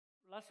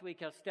Last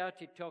week I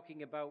started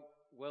talking about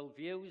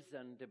worldviews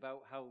and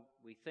about how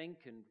we think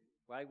and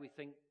why we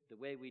think the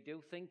way we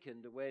do think,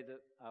 and the way that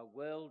our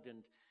world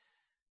and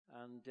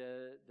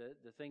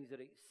the things that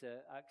it's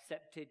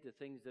accepted, the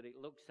things that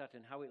it looks at,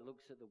 and how it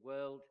looks at the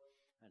world,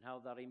 and how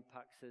that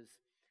impacts us,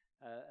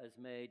 has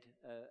made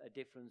a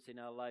difference in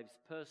our lives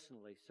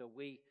personally. So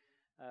we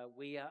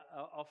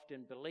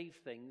often believe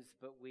things,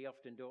 but we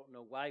often don't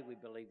know why we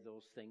believe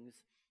those things,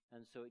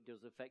 and so it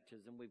does affect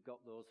us. And we've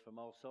got those from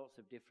all sorts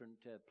of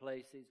different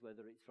places,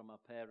 whether it's from our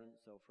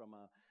parents or from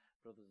our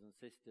brothers and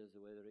sisters,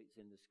 or whether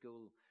it's in the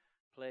school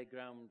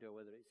playground, or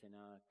whether it's in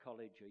our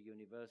college or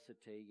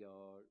university,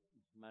 or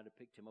might have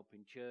picked them up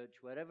in church.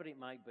 Wherever it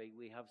might be,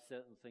 we have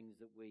certain things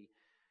that we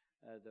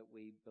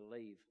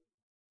believe.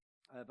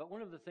 But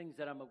one of the things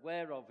that I'm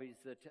aware of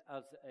is that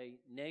as a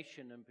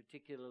nation, and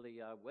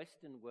particularly our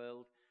Western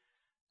world,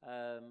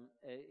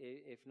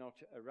 if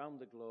not around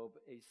the globe,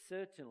 is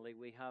certainly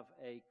we have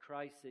a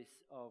crisis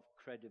of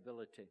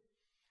credibility,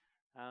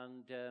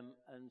 and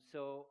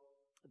so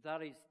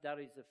that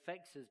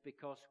affects us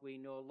because we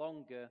no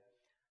longer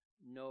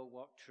know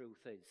what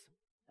truth is,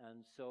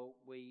 and so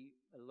we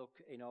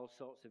look in all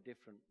sorts of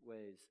different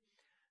ways.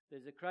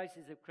 There's a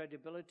crisis of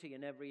credibility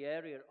in every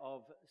area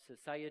of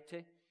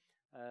society.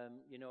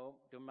 No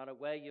matter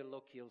where you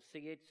look, you'll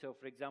see it. So,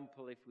 for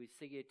example, if we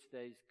see it,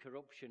 there's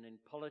corruption in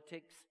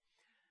politics,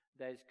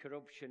 there's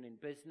corruption in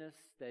business,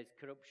 there's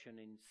corruption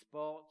in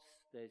sports,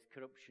 there's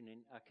corruption in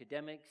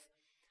academics,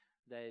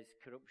 there's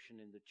corruption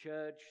in the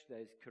church,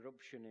 there's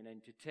corruption in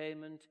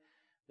entertainment,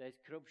 there's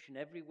corruption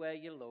everywhere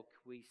you look.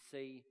 We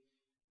see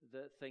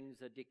that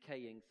things are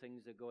decaying,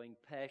 things are going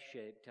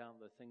pear-shaped, aren't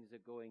they? Things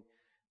are going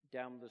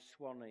down the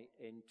Swanee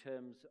in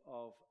terms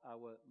of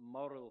our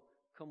moral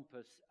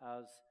compass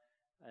as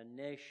a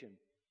nation.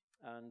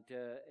 And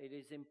it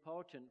is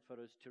important for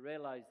us to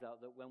realize that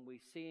when we're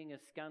seeing a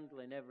scandal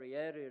in every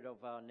area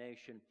of our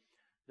nation,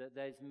 that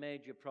there's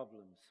major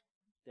problems.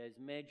 There's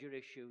major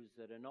issues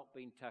that are not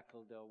being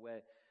tackled, or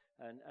where,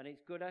 and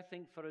it's good, I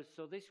think, for us.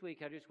 So this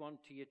week I just want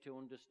you to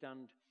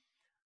understand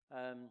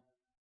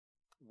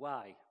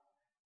why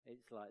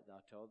it's like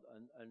that,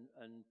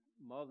 and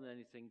more than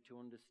anything, to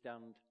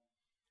understand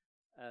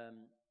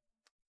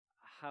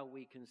how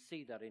we can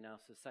see that in our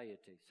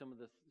society. Some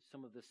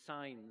of the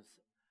signs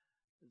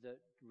that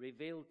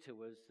reveal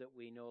to us that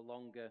we no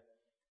longer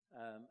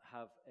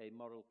have a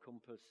moral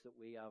compass, that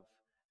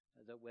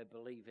we're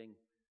believing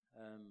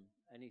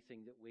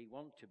anything that we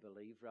want to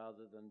believe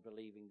rather than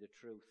believing the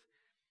truth.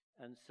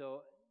 And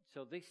so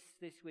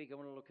this week I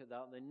want to look at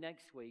that. And then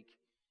next week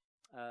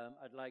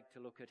I'd like to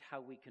look at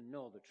how we can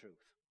know the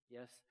truth.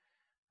 Yes,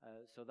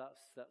 so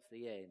that's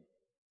the aim.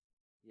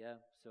 Yeah.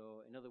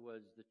 So in other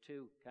words, the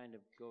two kind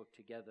of go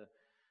together.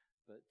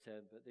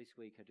 But this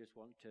week I just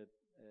want to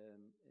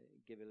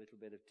give a little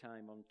bit of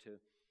time on to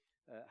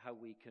how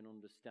we can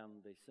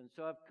understand this. And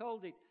so I've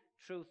called it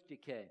truth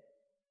decay.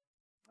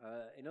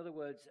 In other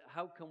words,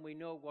 how can we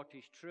know what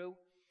is true?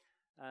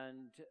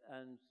 And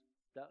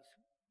that's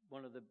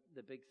one of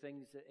the big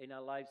things in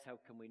our lives. How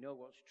can we know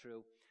what's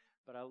true?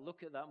 But I'll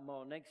look at that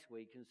more next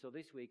week. And so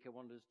this week I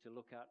want us to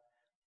look at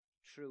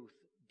truth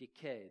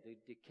decay, the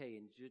decay.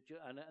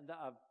 And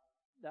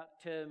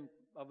that term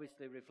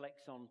obviously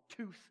reflects on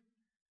tooth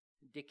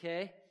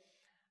decay.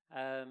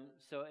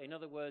 So in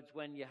other words,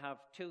 when you have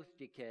tooth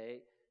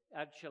decay,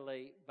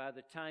 actually by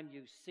the time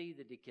you see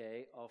the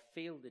decay or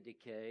feel the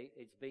decay,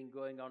 it's been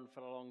going on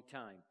for a long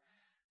time.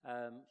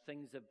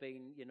 Things have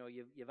been,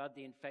 you've had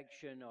the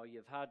infection, or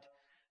you've had,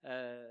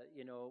 the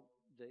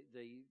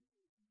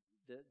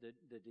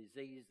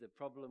disease, the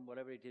problem,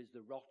 whatever it is,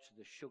 the rot,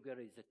 the sugar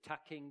is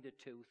attacking the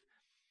tooth,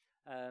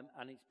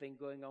 and it's been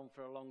going on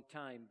for a long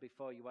time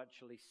before you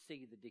actually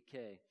see the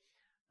decay.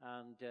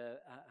 And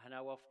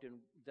how often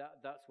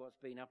that's what's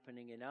been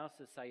happening in our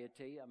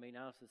society. I mean,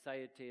 our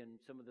society and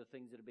some of the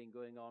things that have been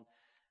going on,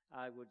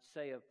 I would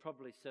say, have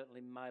probably certainly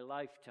in my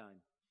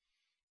lifetime,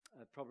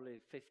 probably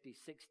 50,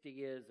 60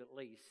 years at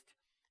least,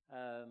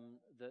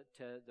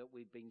 that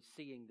we've been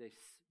seeing this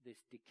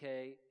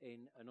decay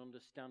in an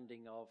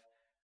understanding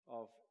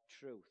of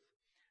truth.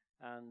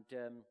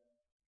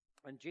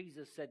 And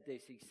Jesus said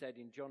this. He said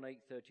in John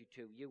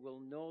 8:32, "You will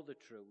know the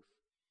truth,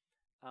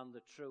 and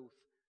the truth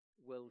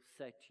will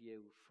set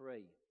you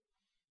free."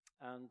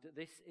 And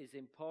this is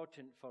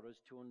important for us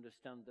to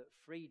understand, that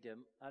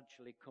freedom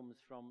actually comes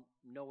from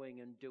knowing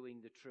and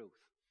doing the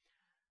truth.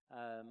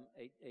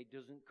 It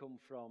doesn't come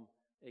from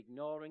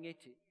ignoring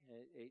it.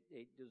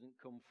 It doesn't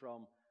come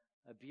from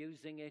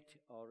abusing it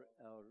or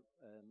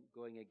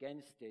going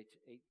against it.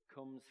 It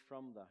comes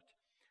from that.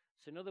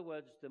 So in other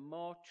words, the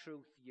more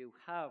truth you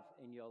have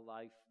in your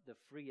life, the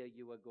freer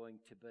you are going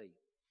to be.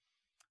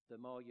 The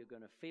more you're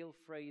going to feel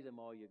free, the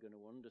more you're going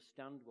to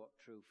understand what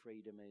true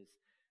freedom is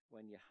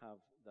when you have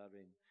that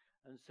in.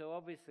 And so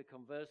obviously,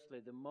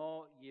 conversely, the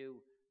more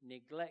you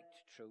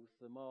neglect truth,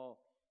 the more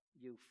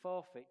you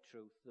forfeit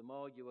truth, the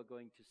more you are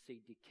going to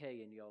see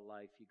decay in your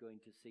life. You're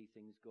going to see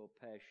things go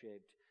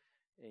pear-shaped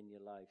in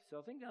your life. So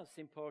I think that's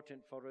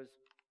important for us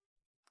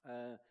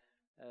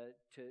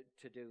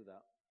to do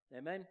that.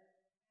 Amen?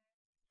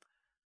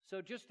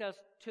 So just as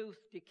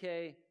tooth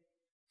decay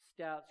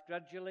starts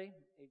gradually,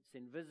 it's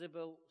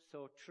invisible,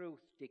 so truth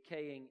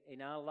decaying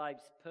in our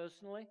lives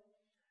personally,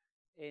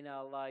 in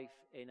our life,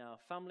 in our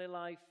family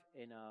life,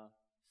 in our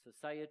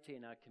society,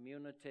 in our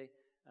community,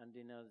 and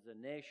in as a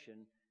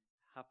nation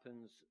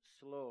happens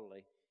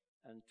slowly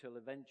until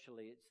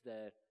eventually it's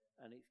there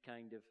and it's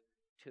kind of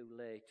too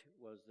late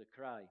was the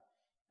cry.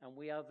 And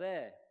we are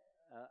there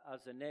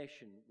as a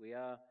nation. We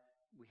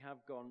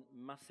have gone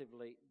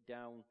massively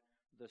down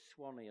the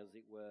Swanee, as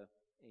it were,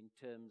 in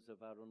terms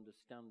of our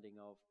understanding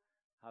of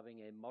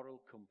having a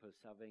moral compass,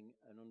 having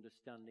an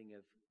understanding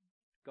of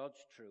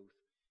God's truth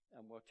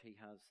and what he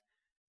has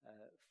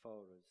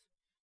for us.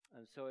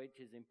 And so it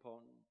is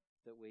important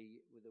that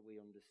we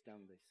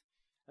understand this.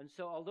 And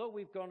so although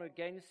we've gone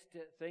against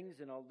things,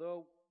 and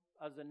although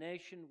as a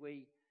nation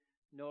we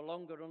no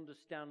longer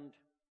understand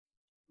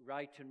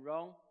right and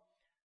wrong,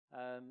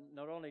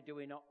 not only do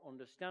we not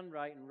understand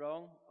right and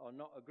wrong or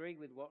not agree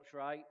with what's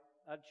right,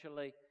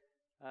 actually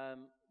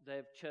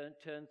they've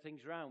turned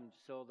things round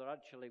so that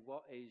actually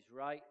what is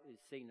right is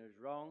seen as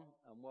wrong,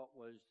 and what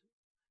was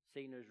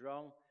seen as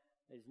wrong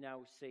is now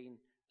seen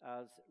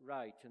as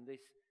right. And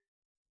this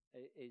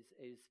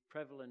is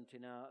prevalent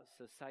in our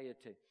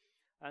society.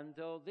 And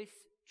though this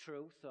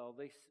truth, or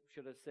this,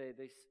 should I say,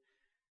 this,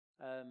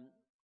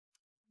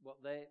 what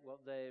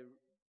they're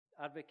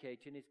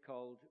advocating is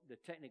called, the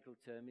technical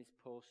term is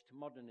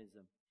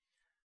postmodernism.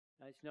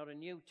 Now, it's not a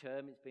new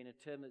term, it's been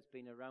a term that's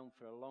been around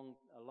for a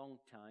long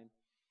time.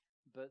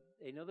 But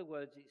in other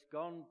words, it's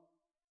gone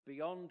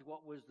beyond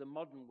what was the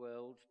modern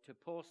world to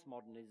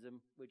postmodernism,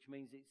 which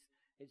means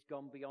it's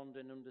gone beyond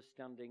an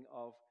understanding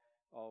of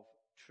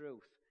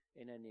truth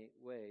in any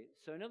way.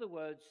 So in other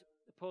words,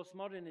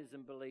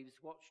 postmodernism believes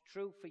what's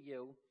true for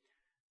you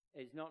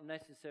is not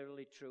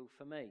necessarily true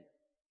for me.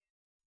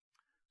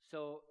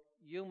 So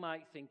you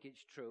might think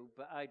it's true,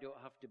 but I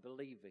don't have to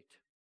believe it.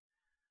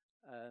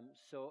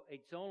 So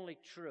it's only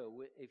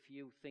true if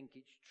you think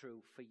it's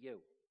true for you.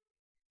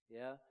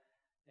 Yeah?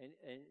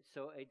 And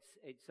so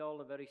it's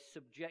all a very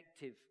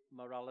subjective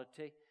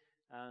morality,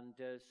 and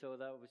so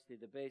that obviously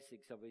the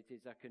basics of it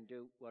is I can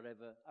do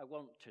whatever I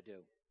want to do.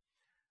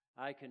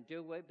 I can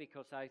do it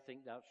because I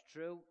think that's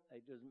true.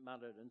 It doesn't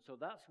matter. And so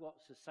that's what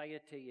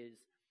society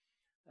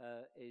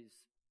is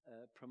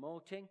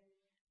promoting,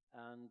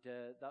 and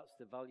that's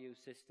the value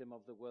system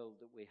of the world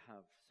that we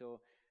have. So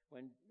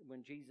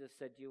when Jesus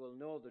said, "You will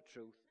know the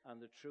truth,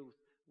 and the truth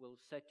will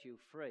set you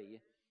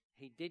free,"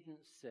 he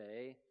didn't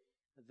say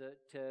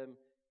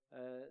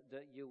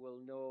that you will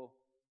know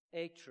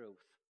a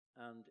truth,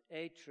 and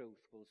a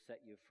truth will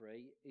set you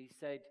free. He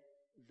said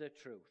the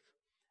truth.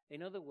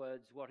 In other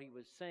words, what he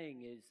was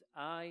saying is,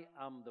 I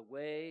am the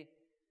way,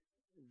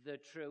 the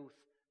truth,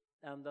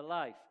 and the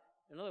life.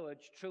 In other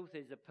words, truth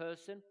is a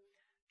person.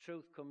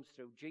 Truth comes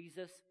through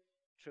Jesus.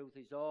 Truth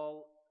is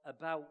all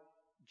about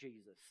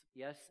Jesus.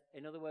 Yes?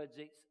 In other words,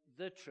 it's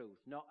the truth,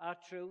 not our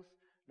truth,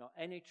 not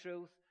any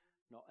truth,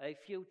 not a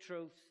few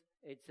truths.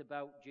 It's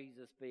about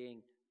Jesus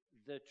being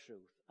the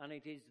truth. And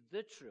it is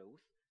the truth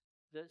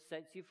that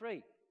sets you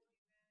free.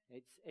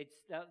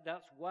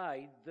 That's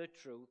why the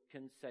truth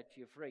can set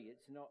you free.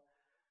 It's not.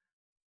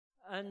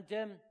 And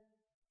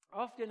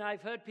often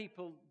I've heard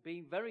people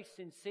being very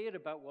sincere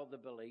about what they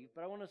believe,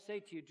 but I want to say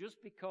to you,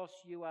 just because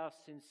you are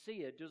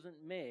sincere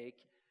doesn't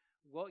make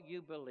what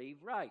you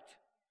believe right.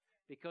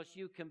 Because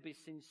you can be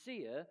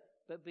sincere,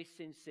 but be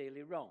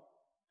sincerely wrong.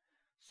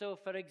 So,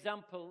 for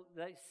example,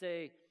 let's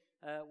say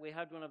we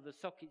had one of the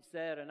sockets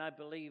there, and I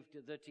believed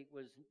that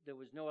there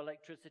was no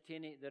electricity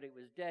in it, that it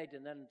was dead,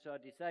 and then so I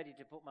decided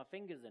to put my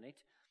fingers in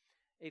it.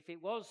 If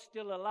it was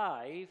still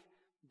alive,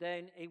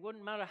 then it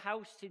wouldn't matter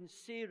how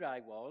sincere I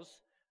was,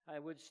 I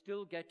would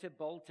still get a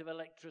bolt of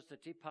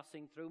electricity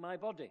passing through my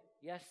body,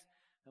 yes,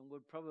 and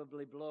would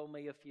probably blow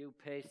me a few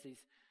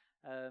paces,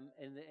 and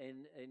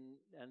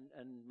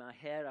my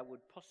hair, I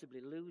would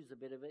possibly lose a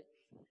bit of it.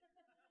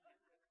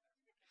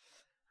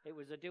 It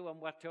was a do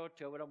on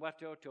Watoto, and on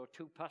Watoto,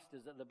 two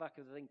pastors at the back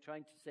of the thing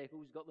trying to say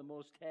who's got the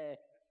most hair.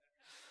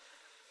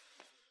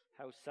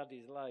 How sad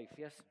is life,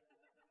 yes?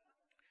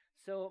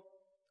 So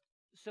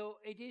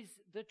it is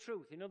the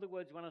truth. In other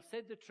words, when I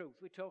said the truth,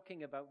 we're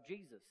talking about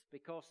Jesus,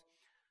 because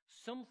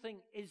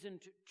something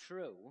isn't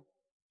true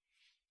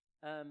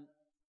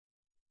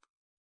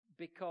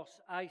because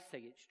I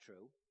say it's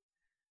true.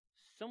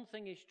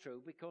 Something is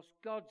true because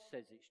God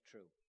says it's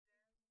true.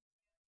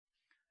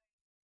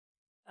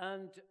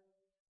 And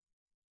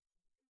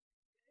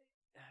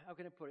how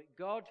can I put it?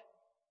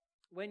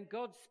 When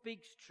God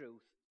speaks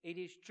truth, it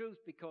is truth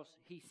because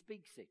he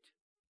speaks it.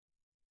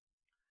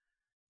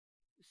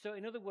 So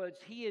in other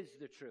words, he is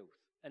the truth,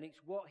 and it's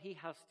what he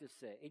has to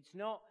say. It's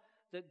not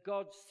that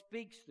God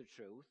speaks the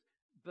truth,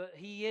 but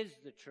he is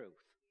the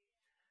truth.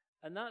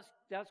 And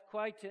that's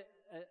quite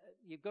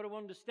you've got to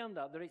understand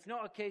that it's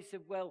not a case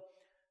of, well,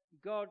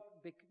 God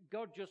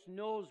just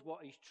knows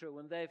what is true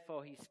and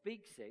therefore he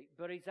speaks it,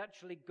 but it's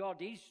actually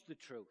God is the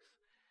truth.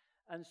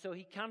 And so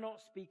he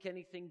cannot speak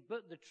anything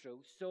but the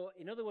truth. So,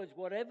 in other words,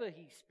 whatever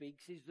he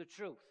speaks is the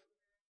truth.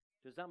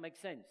 Does that make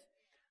sense?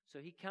 So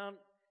he can't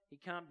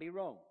be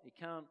wrong. He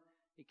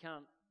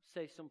can't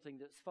say something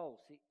that's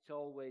false. It's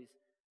always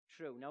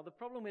true. Now, the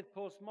problem with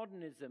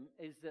postmodernism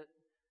is that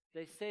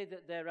they say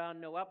that there are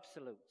no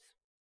absolutes.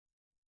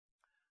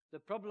 The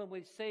problem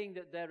with saying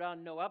that there are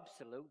no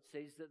absolutes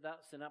is that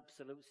that's an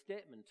absolute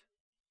statement.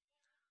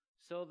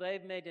 So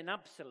they've made an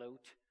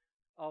absolute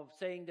of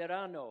saying there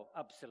are no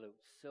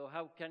absolutes. So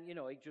how can,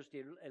 it's just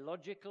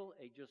illogical.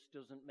 It just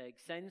doesn't make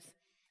sense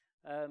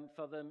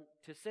for them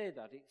to say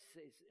that.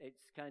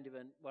 It's kind of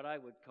what I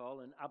would call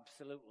an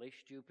absolutely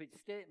stupid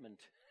statement.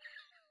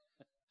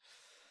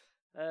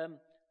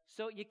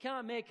 So you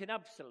can't make an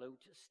absolute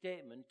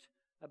statement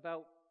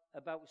about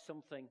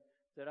something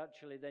that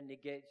actually then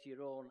negates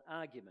your own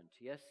argument.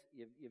 Yes,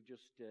 you've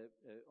just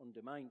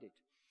undermined it.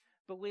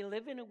 But we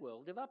live in a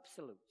world of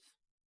absolutes.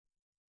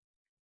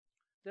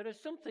 There are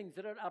some things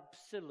that are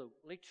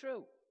absolutely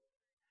true.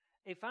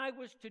 If I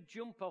was to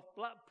jump off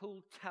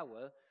Blackpool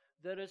Tower,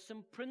 there are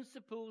some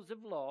principles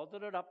of law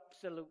that are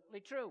absolutely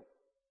true.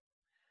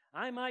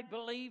 I might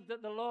believe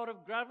that the law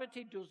of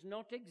gravity does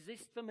not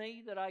exist for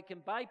me, that I can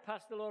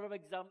bypass the law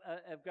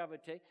of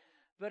gravity.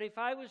 But if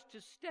I was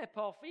to step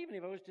off, even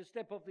if I was to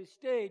step off this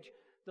stage,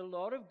 the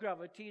law of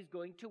gravity is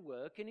going to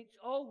work, and it's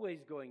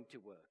always going to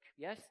work.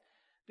 Yes?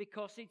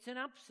 Because it's an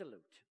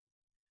absolute.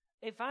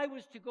 If I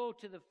was to go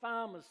to the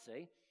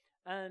pharmacy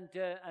and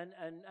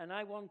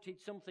I wanted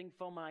something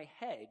for my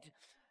head,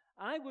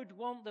 I would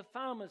want the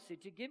pharmacy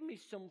to give me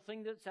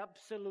something that's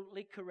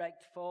absolutely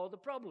correct for the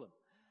problem.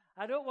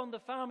 I don't want the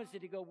pharmacy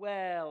to go,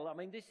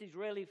 this is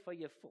really for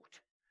your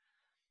foot.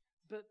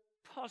 But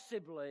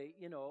possibly,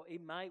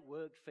 it might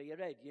work for your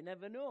head. You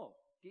never know.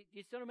 Do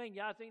you see what I mean?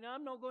 Yeah, I think,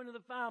 I'm not going to the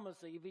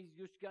pharmacy if he's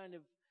just kind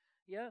of,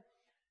 yeah.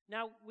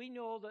 Now, we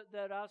know that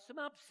there are some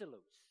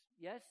absolutes,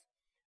 yes?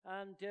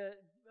 And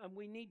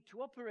we need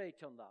to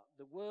operate on that.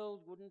 The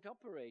world wouldn't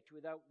operate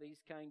without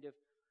these kind of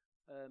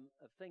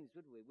things,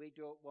 would we? We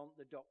don't want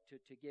the doctor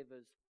to give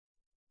us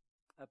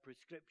a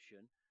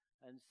prescription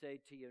and say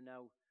to you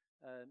now,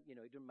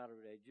 it doesn't matter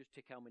what age, just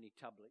take how many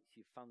tablets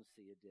you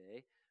fancy a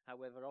day,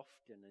 however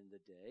often in the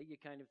day. You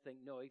kind of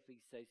think, no, if he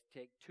says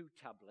take 2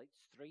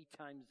 tablets 3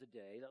 times a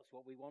day, that's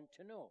what we want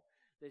to know.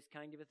 There's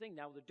kind of a thing.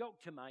 Now, the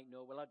doctor might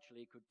know, well,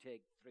 actually, he could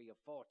take 3 or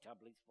 4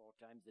 tablets 4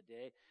 times a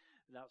day.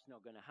 That's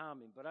not going to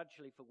harm him. But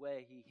actually, for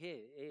where he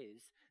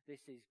is,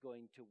 this is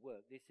going to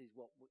work. This is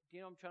what, do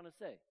you know what I'm trying to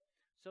say?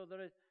 So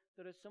there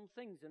are some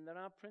things, and there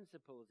are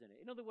principles in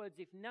it. In other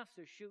words, if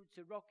NASA shoots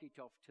a rocket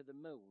off to the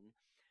moon,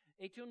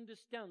 it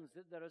understands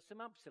that there are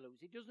some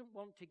absolutes. It doesn't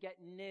want to get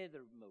near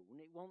the moon.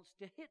 It wants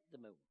to hit the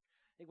moon.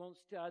 It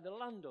wants to either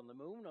land on the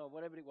moon or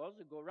whatever it was,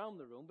 or go around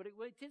the room. But it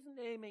isn't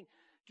aiming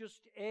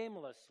just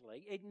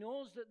aimlessly. It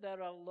knows that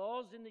there are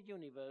laws in the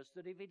universe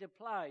that if it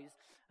applies,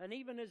 and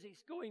even as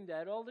it's going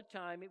there all the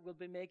time, it will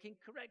be making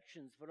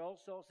corrections for all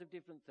sorts of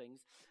different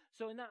things.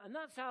 So and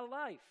that's our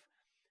life.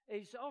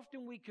 Is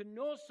often we can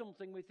know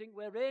something, we think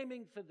we're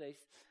aiming for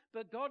this,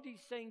 but God is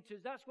saying to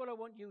us, that's what I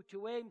want you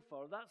to aim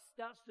for.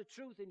 That's the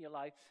truth in your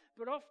life.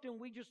 But often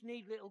we just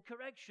need little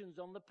corrections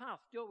on the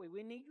path, don't we?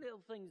 We need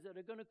little things that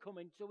are going to come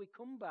in, so we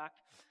come back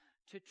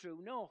to true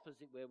north,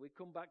 as it were. We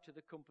come back to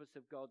the compass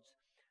of God's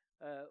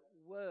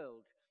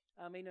world.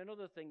 I mean,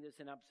 another thing that's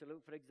an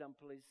absolute, for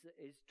example,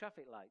 is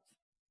traffic lights.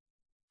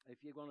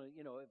 If you're going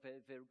to,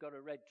 if you've got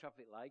a red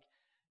traffic light,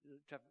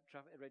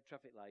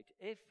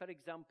 if, for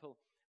example,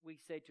 we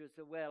say to us,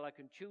 well, I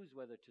can choose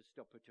whether to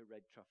stop at a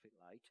red traffic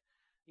light.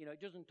 It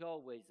doesn't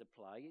always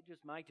apply. It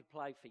just might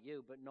apply for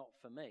you, but not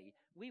for me.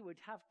 We would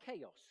have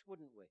chaos,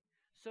 wouldn't we?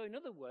 So in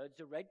other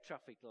words, a red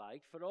traffic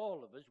light, for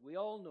all of us, we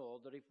all know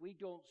that if we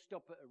don't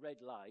stop at a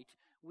red light,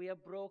 we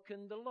have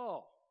broken the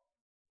law.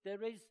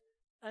 There is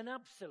an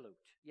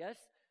absolute, yes?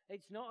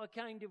 It's not a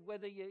kind of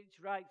whether it's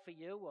right for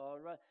you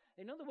or...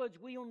 in other words,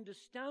 we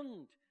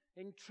understand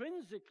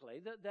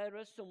intrinsically that there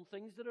are some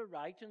things that are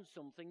right and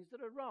some things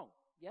that are wrong,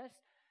 yes?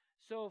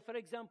 So, for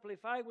example,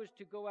 if I was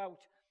to go out,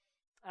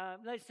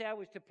 let's say I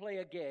was to play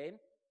a game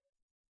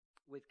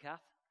with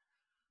Kath,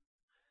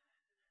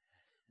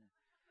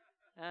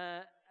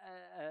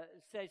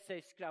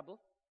 say Scrabble,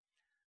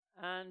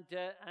 and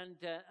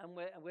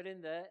we're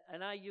in there,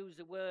 and I use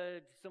a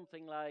word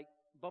something like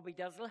Bobby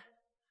Dazzler,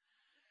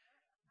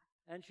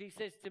 and she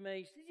says to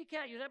me, you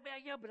can't use that,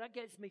 yeah, but that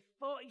gets me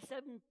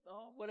 47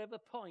 or whatever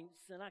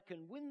points, and I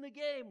can win the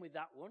game with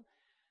that one.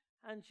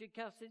 And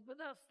Kath says, but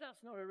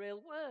that's not a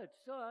real word.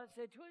 So I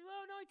said to her,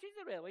 well, no, it is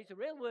a real word. It's a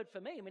real word for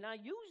me. I mean, I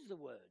use the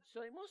word,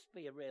 so it must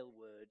be a real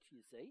word,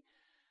 you see.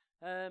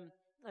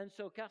 And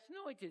so Kath,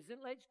 no, it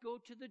isn't. Let's go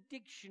to the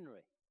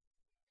dictionary.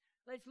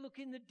 Let's look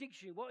in the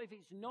dictionary. What if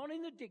it's not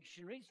in the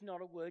dictionary? It's not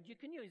a word you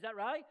can use. Is that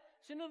right?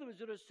 So in other words,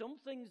 there are some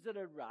things that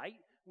are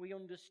right. We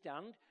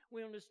understand.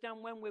 We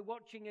understand when we're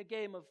watching a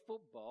game of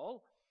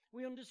football,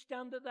 we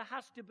understand that there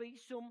has to be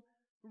some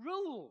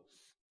rules.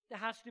 There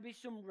has to be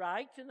some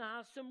right and there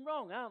has some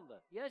wrong, aren't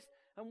there? Yes?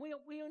 And we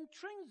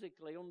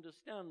intrinsically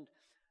understand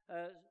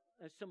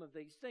some of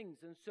these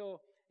things. And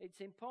so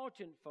it's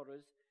important for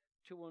us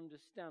to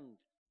understand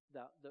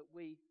that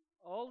we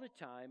all the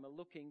time are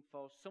looking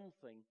for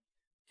something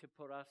to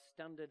put our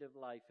standard of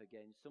life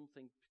against,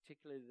 something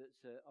particularly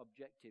that's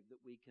objective that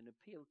we can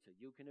appeal to.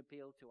 You can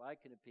appeal to, I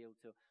can appeal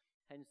to,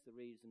 hence the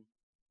reason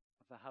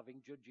for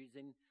having judges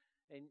in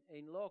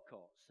law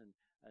courts and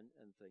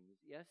things,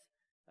 yes?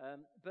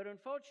 But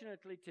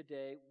unfortunately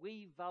today,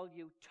 we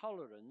value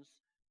tolerance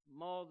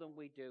more than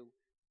we do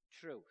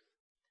truth.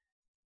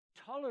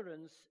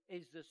 Tolerance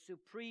is the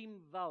supreme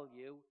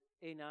value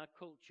in our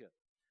culture.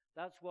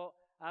 That's what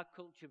our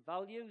culture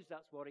values,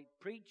 that's what it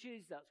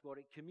preaches, that's what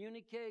it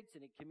communicates,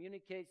 and it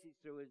communicates it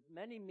through as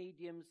many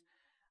mediums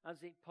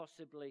as it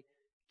possibly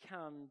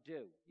can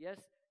do. Yes,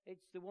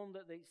 it's the one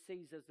that it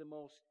sees as the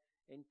most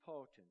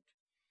important.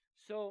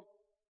 So,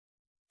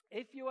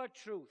 if you are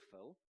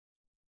truthful,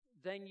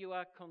 then you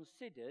are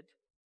considered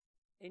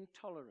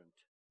intolerant.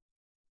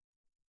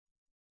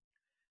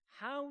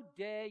 How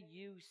dare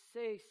you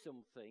say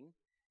something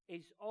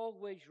is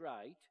always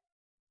right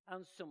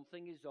and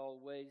something is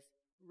always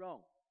wrong?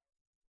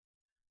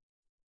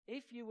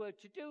 If you were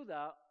to do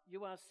that,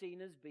 you are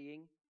seen as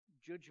being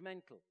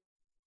judgmental.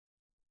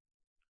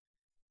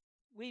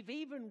 We've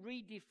even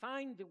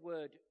redefined the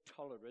word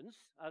tolerance,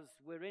 as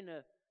we're in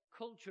a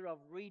culture of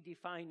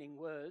redefining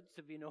words.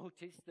 Have you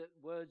noticed that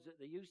words that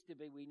they used to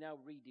be, we now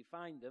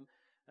redefine them,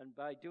 and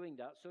by doing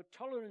that. So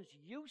tolerance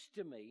used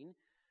to mean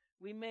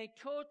we may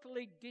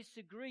totally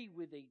disagree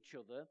with each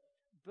other,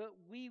 but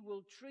we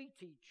will treat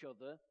each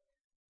other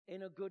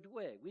in a good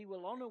way. We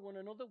will honor one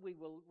another. We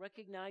will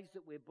recognize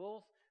that we're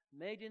both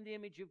made in the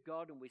image of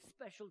God and we're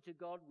special to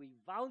God. We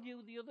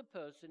value the other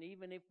person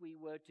even if we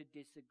were to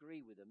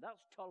disagree with them.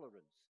 That's tolerance.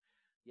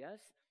 Yes?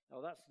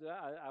 Oh, that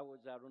was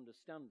our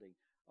understanding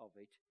of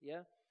it.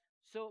 Yeah?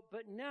 So,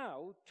 but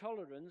now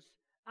tolerance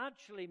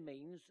actually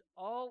means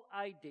all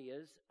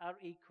ideas are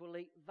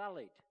equally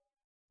valid.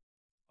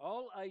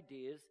 All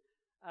ideas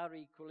are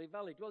equally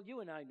valid. Well, you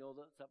and I know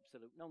that's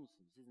absolute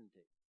nonsense, isn't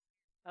it?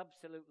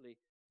 Absolutely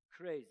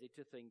crazy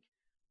to think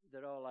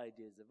that all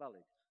ideas are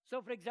valid.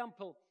 So, for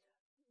example,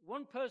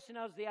 one person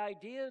has the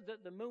idea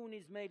that the moon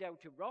is made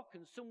out of rock,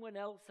 and someone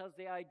else has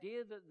the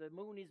idea that the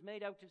moon is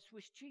made out of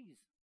Swiss cheese.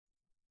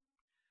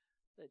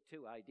 They're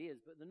two ideas,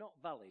 but they're not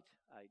valid.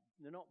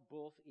 They're not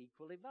both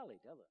equally valid,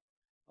 are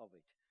they, of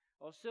it?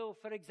 Or so,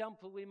 for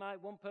example,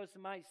 one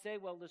person might say,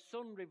 well, the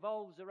sun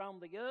revolves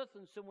around the earth,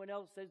 and someone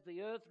else says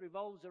the earth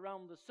revolves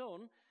around the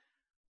sun.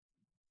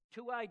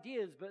 Two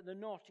ideas, but they're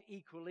not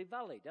equally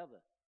valid, are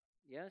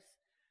they? Yes?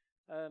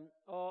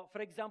 Or,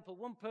 for example,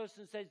 one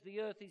person says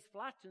the earth is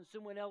flat, and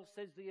someone else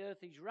says the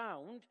earth is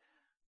round.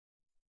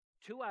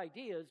 Two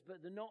ideas,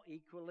 but they're not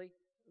equally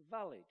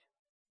valid.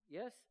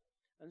 Yes?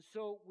 And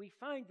so we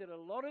find that a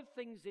lot of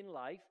things in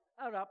life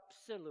are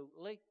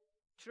absolutely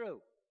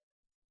true.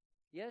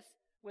 Yes?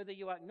 Whether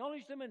you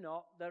acknowledge them or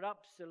not, they're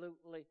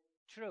absolutely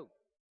true.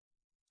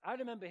 I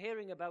remember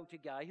hearing about a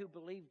guy who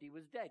believed he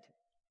was dead.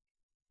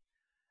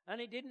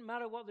 And it didn't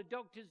matter what the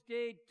doctors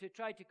did to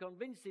try to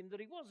convince him that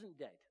he wasn't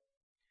dead.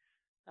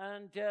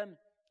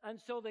 And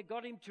so they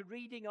got him to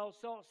reading all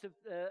sorts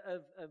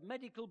of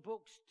medical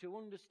books to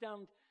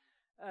understand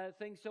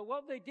things. So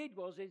what they did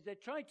was they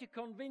tried to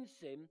convince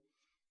him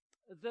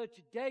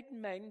that dead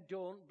men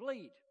don't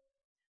bleed.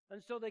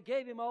 And so they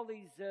gave him all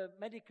these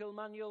medical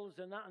manuals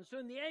and that. And so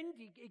in the end,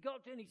 he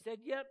got to and he said,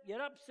 yep,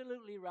 you're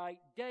absolutely right.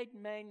 Dead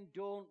men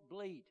don't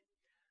bleed.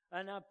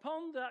 And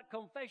upon that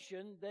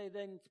confession, they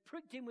then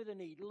pricked him with a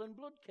needle and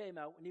blood came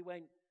out. And he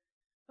went,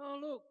 oh,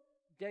 look,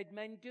 dead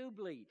men do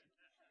bleed.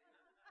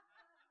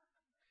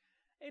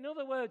 In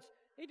other words,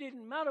 it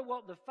didn't matter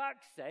what the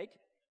facts said.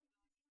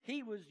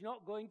 He was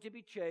not going to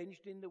be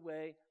changed in the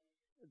way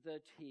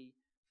that he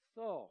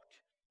thought.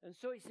 And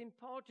so it's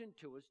important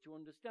to us to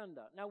understand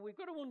that. Now, we've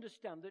got to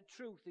understand that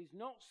truth is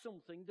not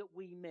something that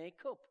we make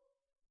up.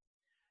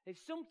 If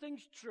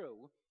something's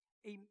true,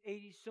 it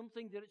is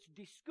something that's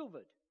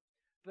discovered,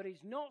 but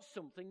it's not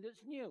something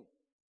that's new.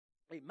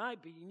 It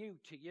might be new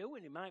to you,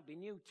 and it might be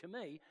new to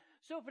me.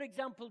 So, for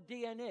example,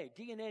 DNA.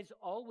 DNA's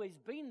always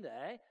been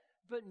there,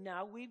 but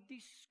now we've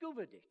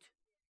discovered it.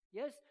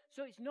 Yes?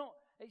 So it's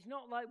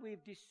not like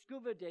we've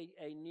discovered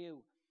a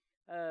new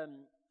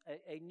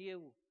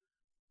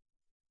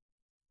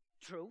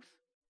truth.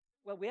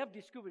 Well, we have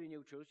discovered a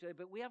new truth,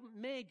 but we haven't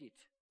made it.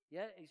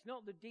 Yeah, it's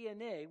not the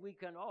DNA.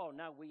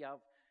 Now we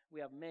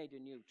have made a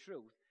new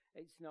truth.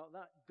 It's not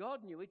that.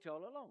 God knew it all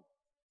along.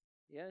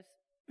 Yes?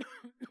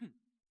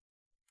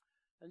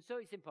 And so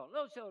it's important.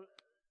 So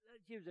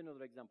let's use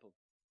another example.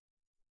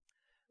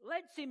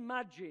 Let's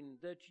imagine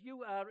that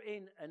you are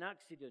in an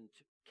accident,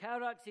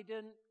 car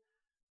accident,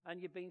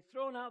 and you've been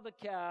thrown out of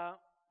the car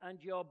and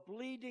you're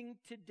bleeding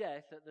to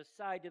death at the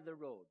side of the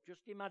road.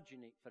 Just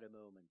imagine it for a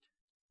moment.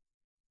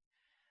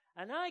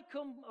 And I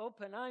come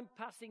up and I'm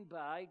passing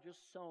by,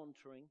 just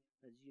sauntering,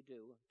 as you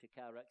do, to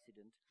car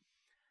accident.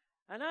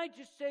 And I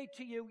just say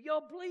to you,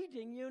 you're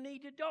bleeding, you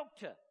need a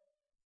doctor.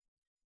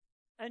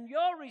 And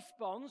your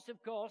response,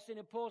 of course, in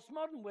a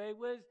postmodern way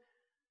was,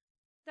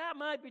 That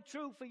might be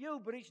true for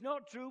you, but it's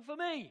not true for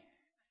me.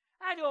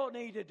 I don't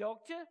need a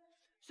doctor.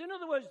 So in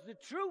other words, the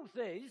truth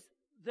is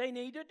they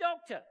need a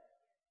doctor.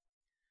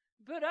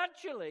 But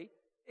actually,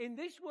 in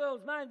this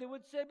world's mind, they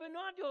would say, but no,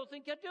 I don't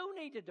think I do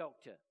need a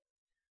doctor.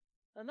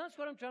 And that's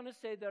what I'm trying to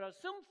say. There are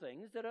some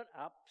things that are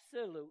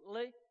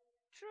absolutely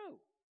true.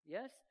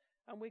 Yes?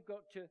 And we've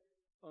got to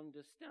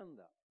understand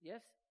that.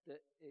 Yes?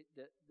 That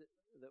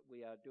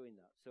we are doing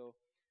that. So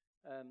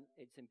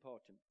it's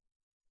important.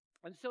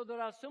 And so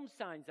there are some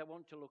signs I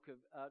want to look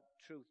at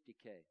truth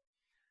decay.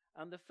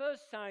 And the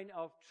first sign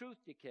of truth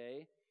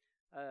decay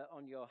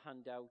on your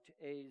handout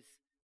is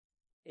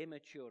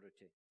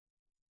immaturity.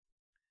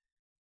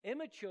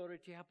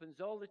 Immaturity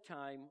happens all the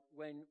time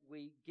when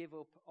we give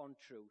up on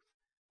truth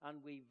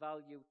and we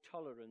value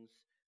tolerance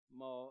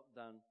more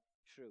than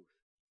truth.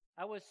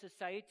 Our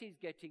society is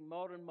getting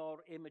more and more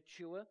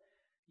immature.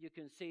 You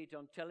can see it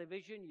on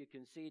television. You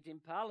can see it in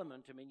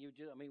Parliament.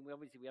 We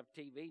obviously have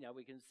TV now.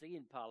 We can see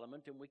in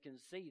Parliament, and we can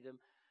see them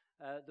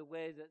the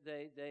way that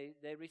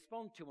they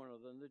respond to one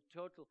another, and the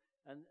total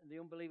and the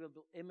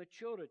unbelievable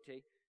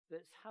immaturity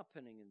that's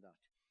happening in that.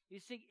 You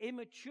see,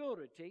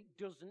 immaturity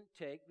doesn't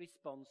take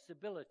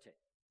responsibility.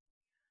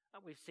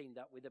 And we've seen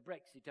that with the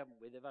Brexit, haven't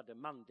we? They've had a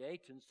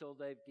mandate, and so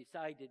they've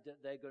decided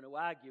that they're going to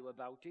argue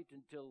about it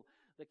until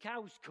the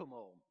cows come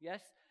home.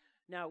 Yes?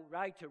 Now,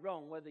 right or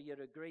wrong, whether you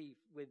agree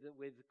with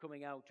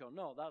coming out or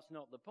not, that's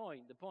not the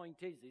point. The point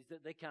is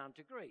that they can't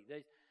agree.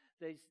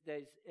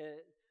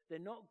 They're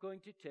not going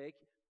to take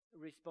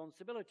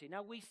responsibility.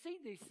 Now, we see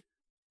this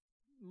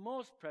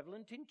most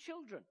prevalent in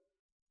children.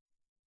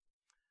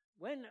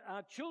 When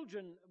our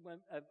children,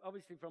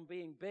 obviously from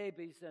being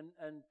babies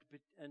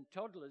and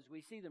toddlers,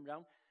 we see them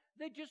around,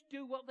 they just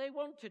do what they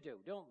want to do,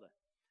 don't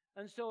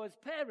they? And so as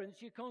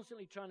parents, you're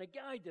constantly trying to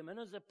guide them. And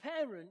as a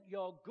parent,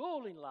 your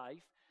goal in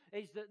life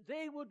is that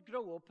they would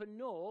grow up and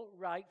know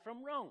right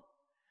from wrong.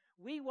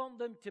 We want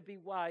them to be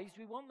wise.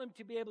 We want them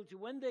to be able to,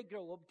 when they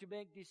grow up, to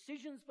make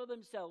decisions for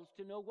themselves,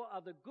 to know what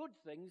are the good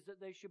things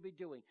that they should be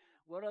doing.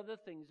 What are the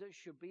things that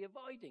should be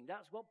avoiding?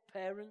 That's what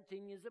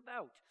parenting is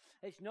about.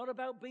 It's not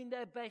about being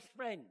their best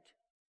friend.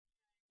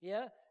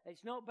 Yeah?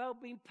 It's not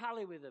about being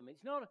pally with them.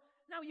 It's not...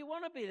 Now, you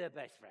want to be their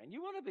best friend.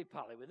 You want to be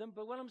pally with them.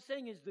 But what I'm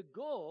saying is the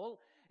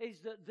goal is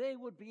that they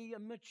would be a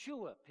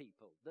mature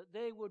people, that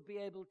they would be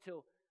able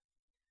to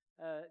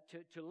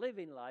live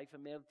in life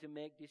and be able to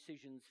make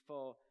decisions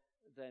for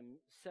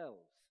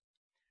themselves.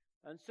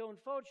 And so,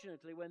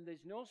 unfortunately, when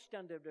there's no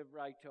standard of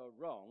right or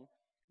wrong,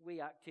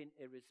 we act in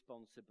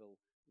irresponsible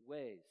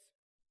ways.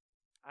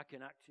 I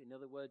can act, in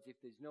other words, if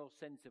there's no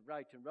sense of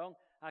right and wrong,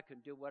 I can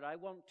do what I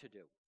want to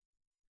do.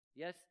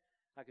 Yes,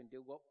 I can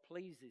do what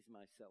pleases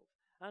myself.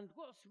 And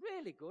what's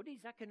really good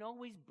is I can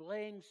always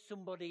blame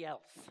somebody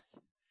else.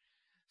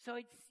 So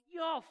it's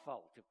your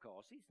fault, of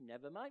course. It's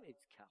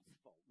Kat's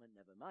fault, but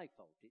never my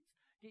fault.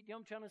 You know what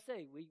I'm trying to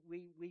say?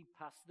 We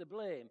pass the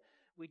blame.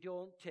 We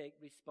don't take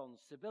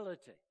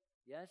responsibility.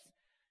 Yes?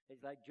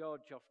 It's like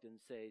George often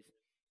says,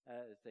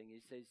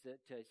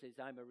 he says,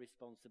 I'm a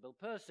responsible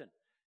person.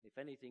 If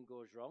anything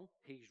goes wrong,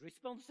 he's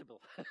responsible.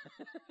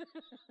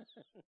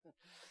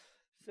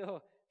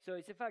 So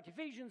it's a fact.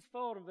 Ephesians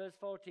 4 and verse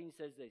 14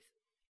 says this,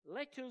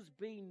 let us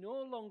be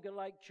no longer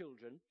like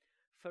children,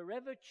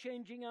 forever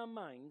changing our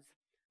minds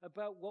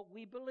about what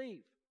we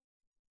believe,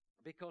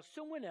 because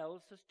someone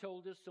else has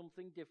told us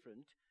something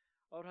different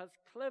or has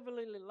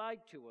cleverly lied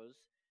to us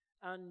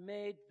and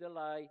made the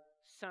lie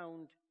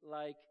sound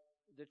like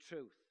the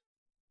truth.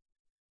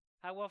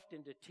 How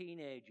often do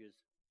teenagers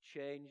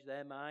change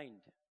their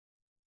mind?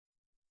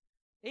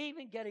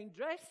 Even getting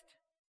dressed.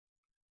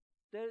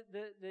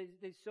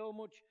 There's so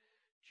much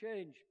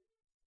change.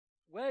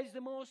 Where's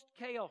the most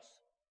chaos?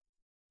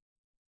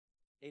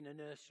 In a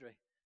nursery.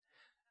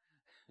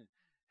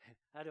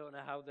 I don't know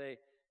how they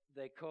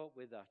cope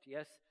with that.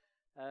 Yes,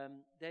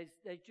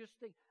 there's just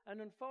things,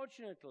 and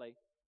unfortunately,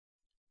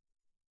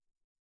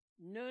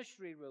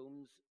 nursery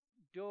rooms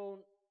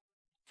don't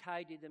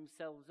tidy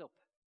themselves up.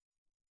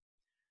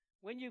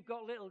 When you've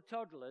got little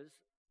toddlers,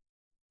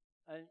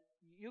 and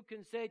you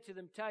can say to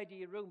them, "Tidy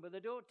your room," but they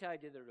don't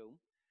tidy the room,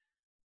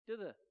 do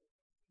they?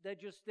 They're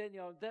just,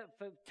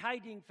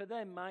 tidying for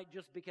them might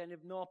just be kind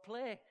of no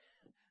play,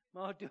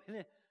 more doing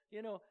it.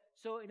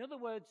 So in other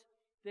words,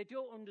 they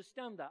don't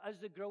understand that. As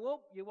they grow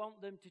up, you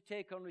want them to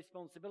take on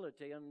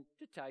responsibility and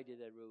to tidy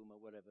their room or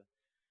whatever.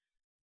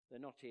 They're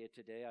not here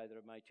today, either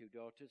of my two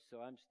daughters, so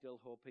I'm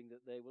still hoping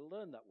that they will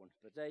learn that one.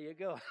 But there you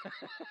go.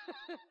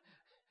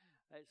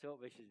 Let's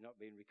hope this is not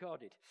being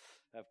recorded,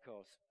 of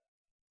course.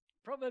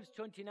 Proverbs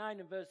 29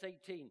 and verse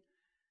 18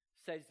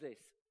 says this,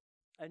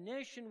 a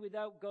nation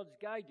without God's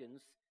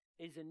guidance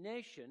is a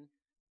nation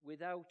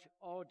without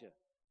order.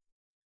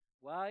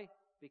 Why?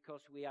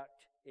 Because we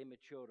act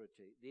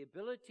immaturity. The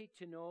ability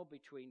to know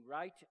between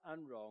right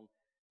and wrong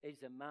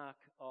is a mark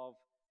of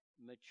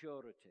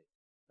maturity.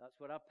 That's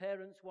what our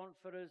parents want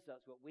for us.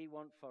 That's what we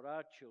want for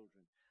our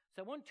children.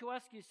 So I want to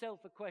ask yourself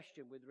a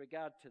question with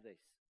regard to this.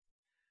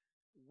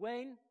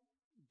 When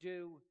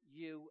do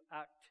you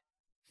act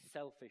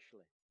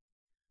selfishly?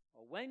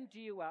 Or when do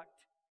you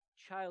act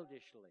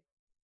childishly?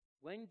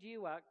 When do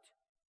you act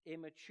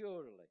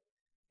immaturely?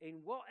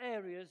 In what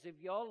areas of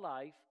your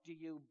life do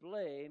you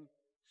blame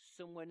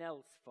someone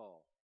else for?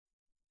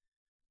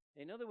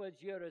 In other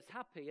words, you're as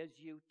happy as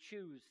you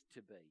choose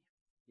to be.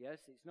 Yes,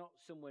 it's not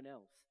someone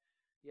else.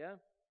 Yeah?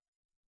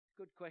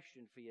 Good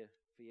question for your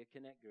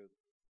Connect group.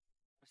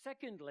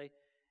 Secondly,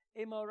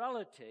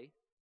 immorality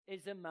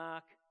is a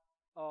mark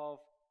of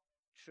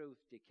truth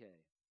decay.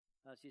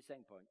 That's your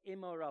second point.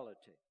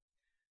 Immorality.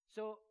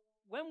 So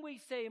when we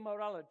say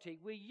immorality,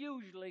 we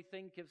usually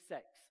think of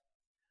sex.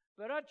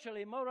 But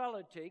actually,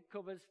 morality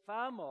covers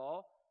far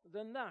more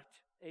than that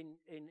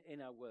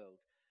in our world.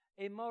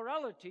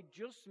 Immorality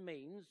just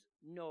means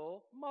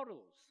no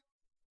morals.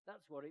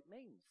 That's what it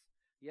means.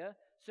 Yeah?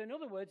 So in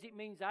other words, it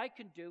means I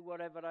can do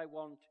whatever I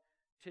want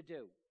to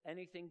do.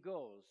 Anything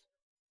goes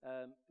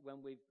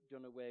when we've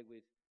done away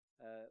with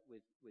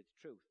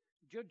truth.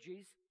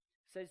 Judges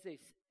says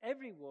this: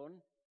 everyone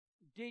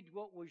did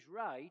what was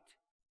right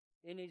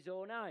in his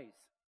own eyes.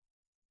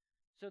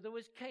 So there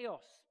was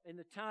chaos in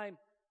the time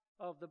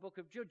of the book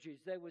of Judges.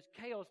 There was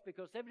chaos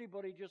because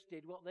everybody just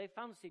did what they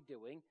fancied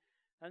doing,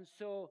 and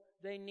so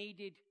they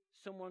needed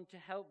someone to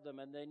help them,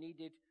 and they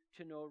needed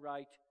to know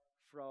right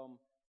from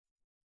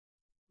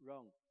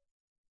wrong.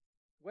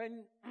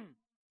 When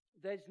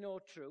there's no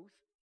truth,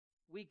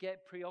 we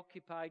get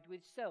preoccupied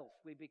with self.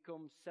 We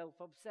become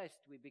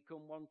self-obsessed. We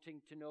become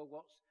wanting to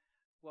know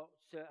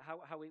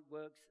how it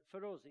works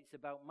for us. It's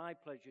about my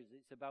pleasures.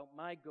 It's about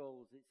my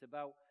goals. It's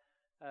about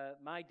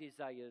my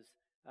desires.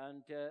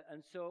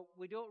 And so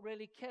we don't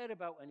really care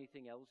about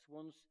anything else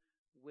once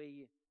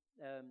we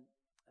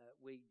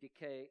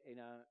decay in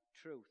our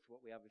truth,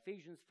 what we have.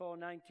 Ephesians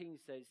 4:19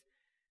 says,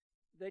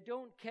 they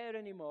don't care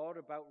anymore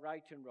about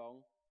right and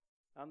wrong,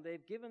 and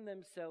they've given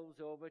themselves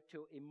over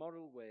to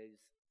immoral ways.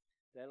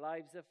 Their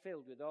lives are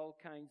filled with all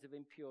kinds of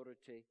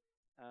impurity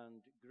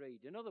and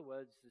greed. In other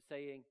words, they're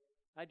saying,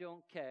 I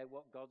don't care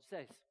what God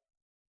says.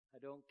 I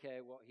don't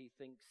care what he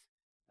thinks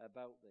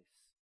about this.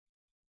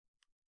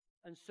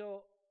 And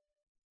so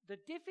the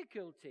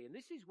difficulty, and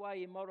this is why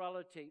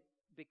immorality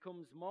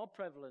becomes more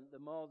prevalent the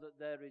more that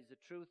there is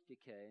a truth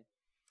decay,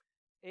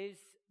 is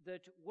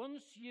that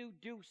once you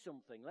do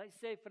something, let's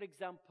say, for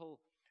example,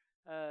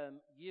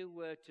 you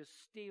were to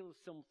steal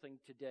something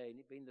today, and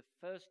it being the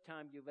first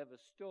time you've ever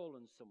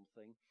stolen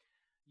something,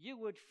 you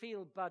would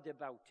feel bad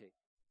about it.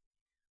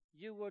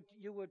 You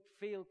would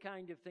feel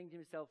kind of thinking to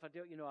yourself, I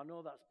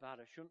know that's bad,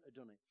 I shouldn't have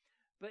done it.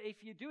 But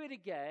if you do it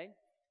again,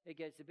 it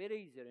gets a bit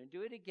easier, and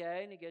do it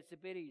again, it gets a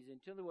bit easier.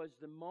 In other words,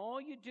 the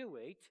more you do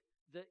it,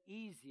 the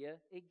easier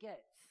it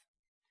gets.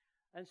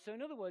 And so,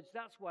 in other words,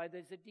 that's why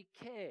there's a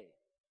decay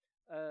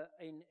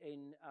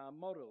in our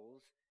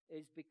morals,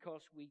 is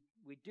because we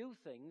do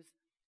things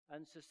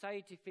and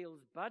society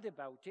feels bad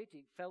about it.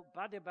 It felt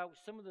bad about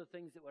some of the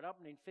things that were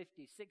happening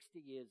 50, 60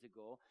 years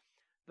ago.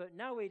 But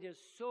now it has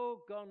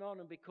so gone on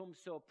and become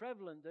so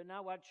prevalent that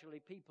now actually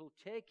people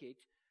take it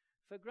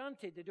for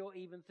granted. They don't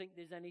even think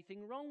there's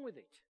anything wrong with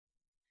it.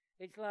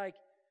 It's like,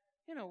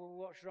 well,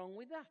 what's wrong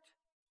with that?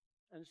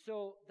 And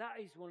so that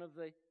is one of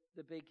the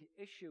big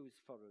issues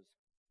for us.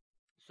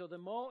 So the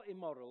more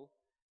immoral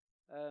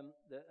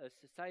a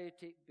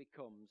society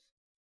becomes,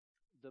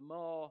 the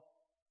more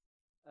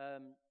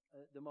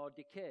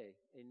decay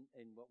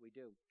in what we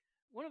do.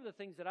 One of the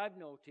things that I've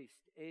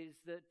noticed is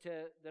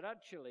that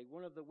actually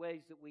one of the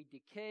ways that we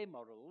decay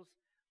morals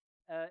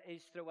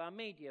is through our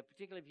media,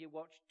 particularly if you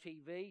watch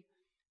TV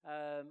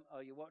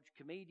or you watch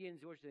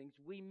comedians, you watch things.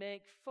 We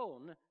make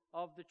fun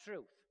of the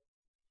truth.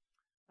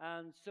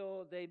 And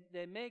so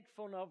they make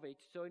fun of it.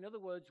 So in other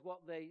words,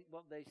 what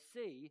they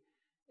see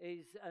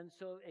is, and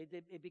so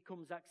it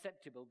becomes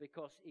acceptable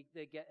because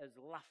they get us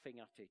laughing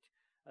at it.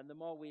 And the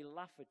more we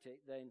laugh at it,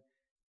 then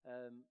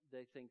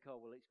they think, oh,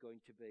 well, it's going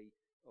to be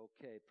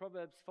okay.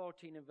 Proverbs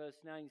 14 and verse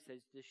 9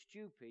 says, the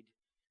stupid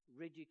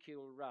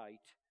ridicule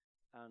right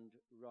and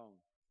wrong.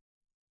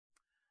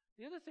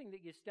 The other thing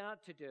that you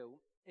start to do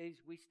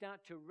is we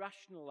start to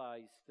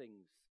rationalize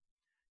things.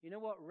 You know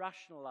what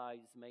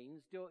rationalize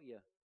means, don't you?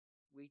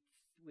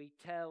 We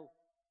tell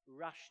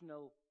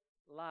rational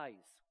lies.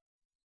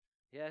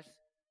 Yes,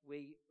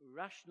 we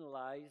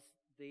rationalize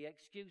the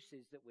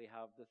excuses that we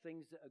have, the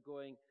things that are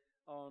going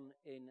on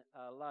in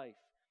our life.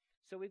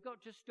 So we've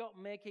got to stop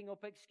making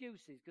up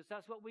excuses, because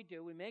that's what we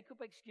do. We make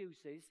up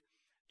excuses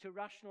to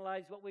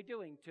rationalize what we're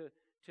doing,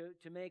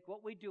 to make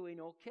what we're doing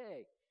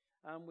okay.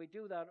 And we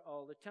do that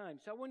all the time.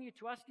 So I want you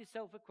to ask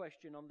yourself a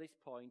question on this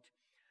point.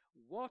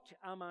 What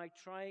am I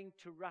trying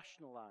to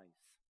rationalize?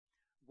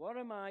 What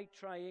am I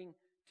trying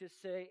to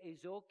say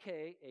is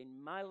okay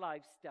in my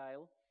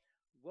lifestyle?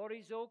 What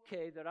is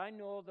okay that I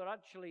know that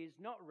actually is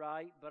not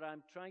right, but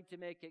I'm trying to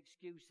make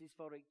excuses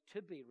for it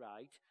to be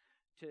right,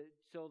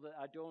 so that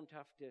I don't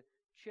have to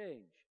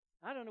change?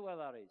 I don't know what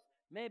that is.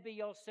 Maybe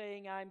you're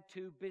saying I'm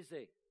too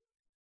busy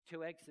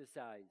to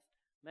exercise.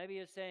 Maybe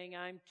you're saying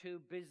I'm too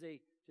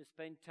busy to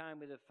spend time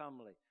with the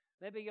family.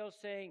 Maybe you're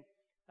saying,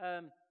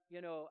 I'm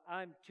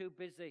too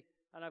busy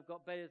and I've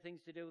got better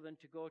things to do than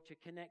to go to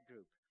Connect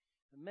Group.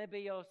 And maybe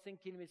you're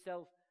thinking to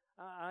yourself,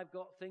 I've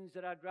got things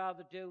that I'd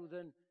rather do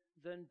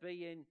than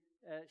being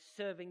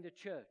serving the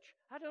church.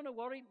 I don't know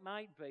what it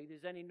might be.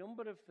 There's any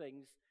number of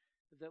things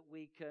that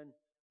we can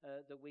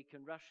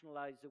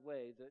rationalize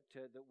away,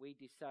 that we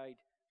decide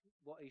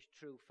what is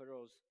true for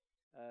us,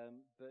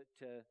 but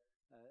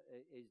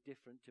is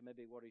different to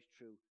maybe what is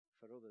true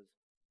for others.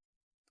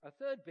 A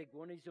third big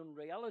one is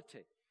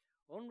unreality.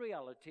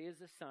 Unreality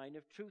is a sign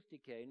of truth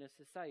decay in a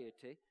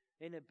society,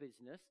 in a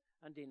business,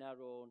 and in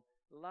our own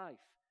life.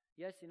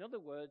 Yes, in other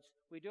words,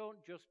 we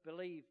don't just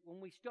believe. When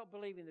we stop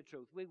believing the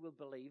truth, we will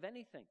believe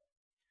anything.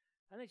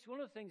 And it's one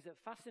of the things that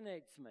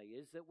fascinates me,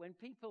 is that when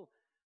people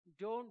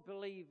don't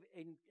believe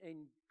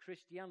in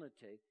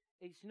Christianity,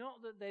 it's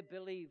not that they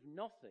believe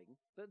nothing,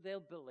 but they'll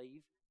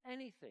believe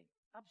anything.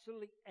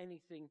 Absolutely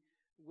anything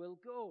will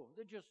go.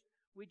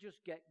 We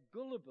just get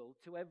gullible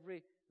to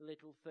every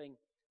little thing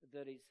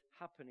that is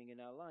happening in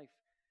our life.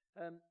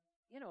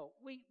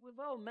 We've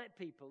all met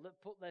people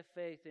that put their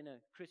faith in a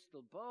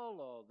crystal ball,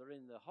 or they're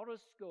in the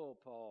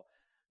horoscope, or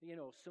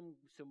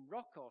some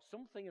rock or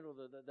something or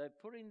other that they're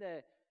putting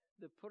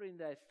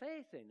their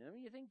faith in. I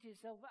mean, you think to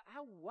yourself,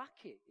 how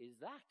wacky is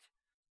that?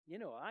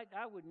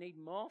 I would need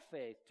more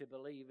faith to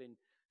believe in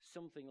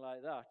something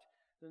like that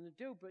than they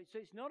do. But so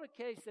it's not a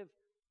case of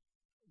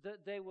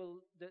that they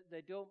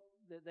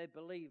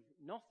believe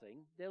nothing.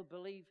 They'll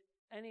believe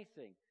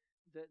anything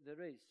that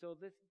there is. So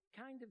the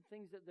kind of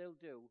things that they'll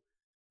do,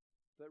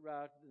 but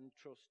rather than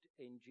trust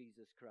in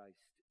Jesus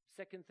Christ.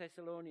 2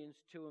 Thessalonians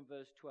 2 and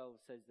verse 12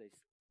 says this: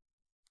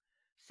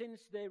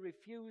 since they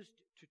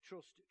refused to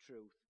trust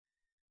truth,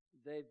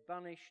 they've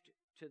banished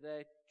to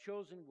their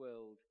chosen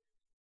world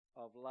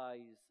of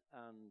lies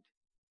and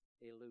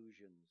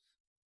illusions.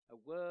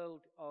 A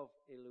world of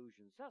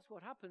illusions. That's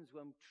what happens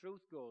when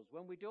truth goes,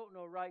 when we don't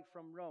know right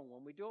from wrong,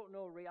 when we don't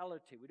know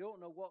reality, we don't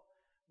know what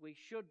we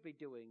should be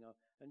doing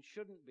and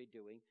shouldn't be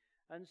doing.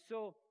 And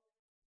so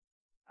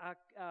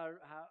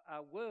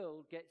our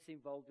world gets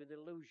involved with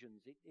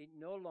illusions. It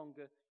no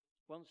longer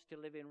wants to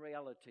live in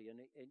reality, and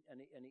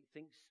it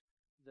thinks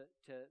that's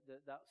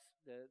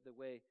the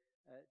way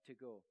to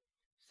go.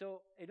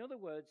 So, in other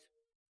words,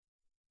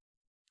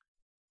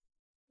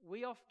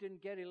 we often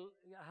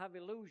have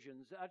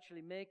illusions that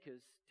actually make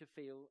us to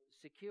feel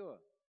secure.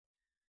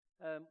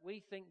 We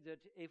think that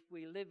if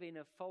we live in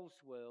a false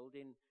world,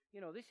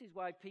 this is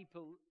why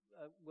people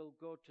will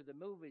go to the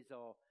movies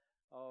or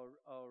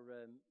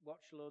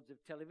watch loads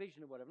of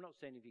television or whatever. I'm not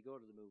saying if you go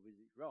to the movies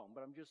it's wrong,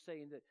 but I'm just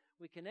saying that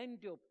we can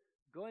end up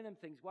going them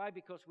things. Why?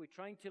 Because we're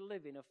trying to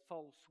live in a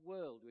false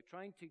world. We're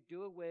trying to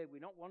do away. We're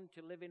not wanting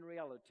to live in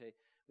reality.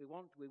 We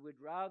would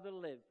rather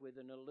live with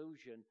an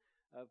illusion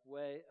of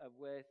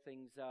where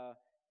things are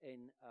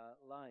in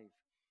life.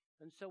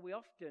 And so we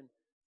often,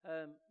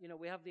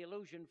 we have the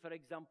illusion, for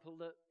example,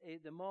 that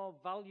the more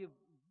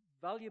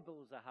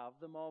valuables I have,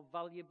 the more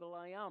valuable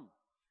I am.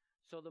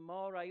 So the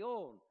more I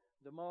own,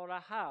 the more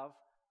I have,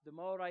 the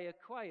more I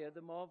acquire,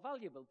 the more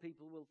valuable.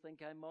 People will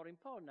think I'm more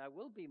important. I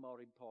will be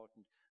more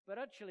important. But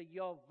actually,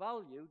 your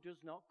value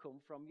does not come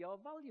from your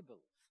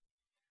valuables.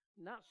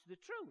 And that's the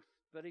truth.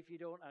 But if you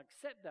don't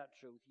accept that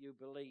truth, you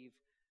believe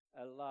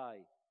a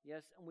lie.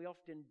 Yes, and we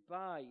often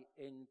buy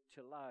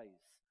into lies.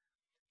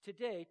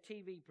 Today,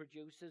 TV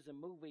producers and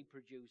movie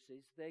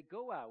producers, they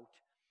go out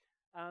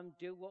and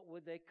do what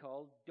would they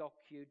call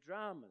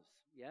docudramas.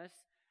 Yes,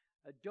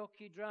 a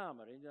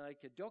docudrama,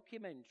 like a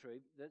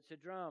documentary that's a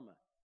drama.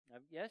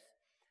 Yes?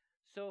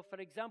 So, for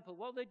example,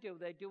 what they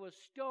do a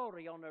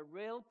story on a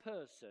real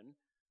person,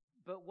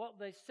 but what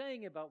they're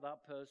saying about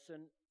that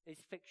person is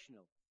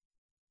fictional.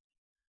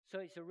 So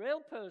it's a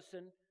real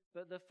person,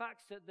 but the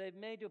facts that they've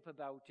made up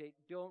about it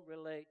don't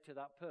relate to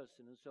that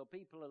person. And so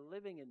people are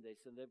living in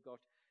this, and they've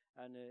got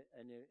an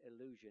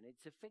illusion.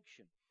 It's a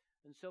fiction.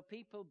 And so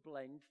people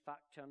blend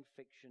fact and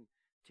fiction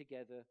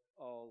together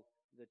all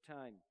the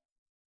time.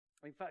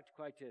 In fact,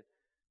 quite a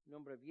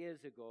number of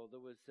years ago, there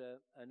was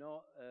an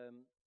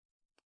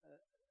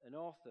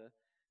author,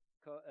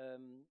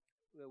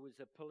 there was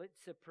a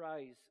Pulitzer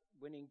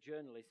Prize-winning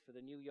journalist for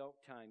the New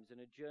York Times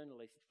and a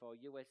journalist for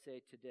USA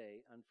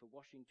Today and for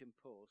Washington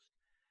Post,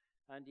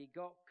 and he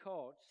got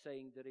caught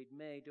saying that he'd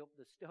made up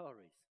the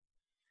stories.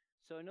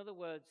 So, in other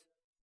words,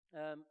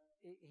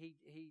 he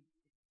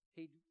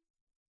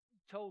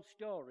told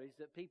stories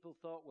that people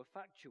thought were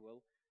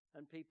factual,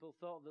 and people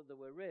thought that they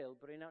were real,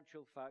 but in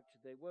actual fact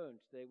they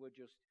weren't. They were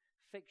just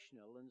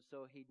fictional, and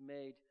so he'd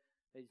made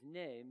his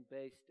name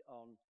based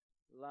on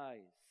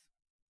lies.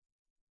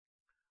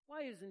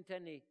 Why isn't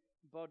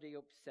anybody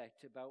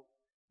upset about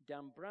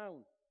Dan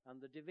Brown and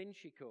the Da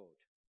Vinci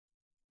Code?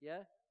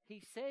 Yeah?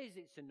 He says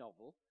it's a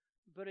novel,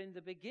 but in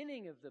the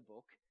beginning of the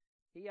book,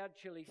 he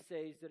actually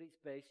says that it's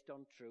based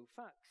on true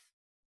facts.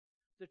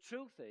 The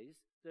truth is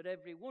that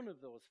every one of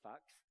those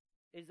facts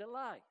is a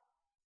lie.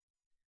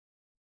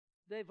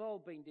 They've all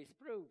been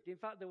disproved. In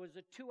fact, there was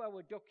a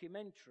 2-hour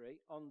documentary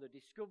on the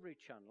Discovery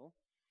Channel,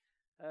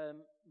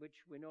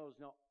 which we know is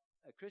not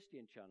a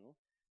Christian channel,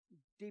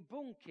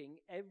 debunking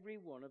every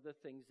one of the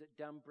things that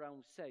Dan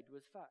Brown said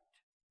was fact.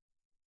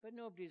 But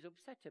nobody's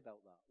upset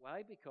about that.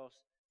 Why? Because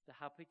they're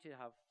happy to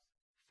have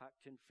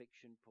fact and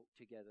fiction put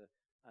together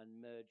and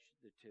merge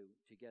the two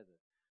together.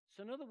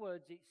 So in other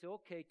words, it's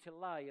okay to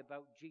lie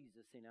about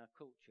Jesus in our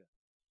culture.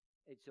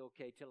 It's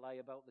okay to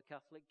lie about the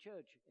Catholic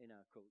Church in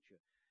our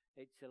culture.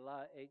 It's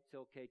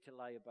okay to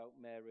lie about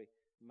Mary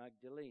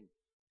Magdalene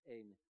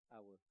in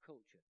our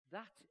culture.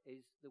 That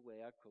is the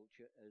way our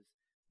culture has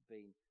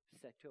been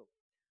set up.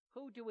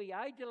 Who do we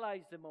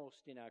idolize the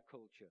most in our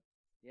culture?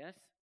 Yes?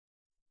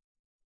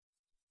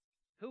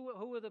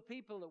 Who are the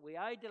people that we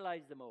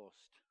idolize the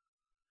most?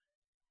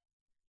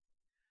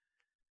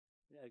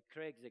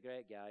 Craig's a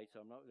great guy, so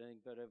I'm not going,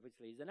 but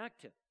obviously he's an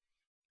actor.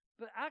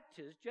 But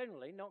actors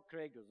generally, not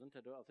Craig doesn't.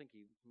 I think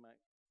he might,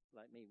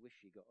 like me, wish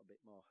he got a bit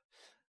more.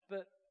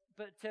 But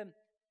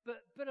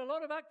a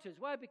lot of actors.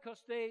 Why?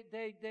 Because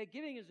they're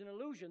giving us an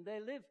illusion.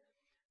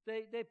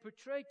 They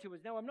portray to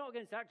us. Now, I'm not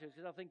against actors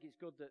because I think it's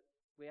good that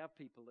we have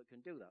people that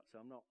can do that. So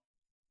I'm not.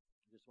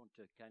 I just want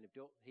to kind of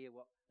don't hear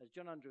what, as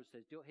John Andrews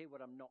says, don't hear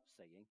what I'm not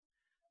saying.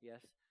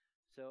 Yes.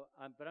 So,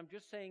 but I'm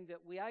just saying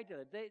that we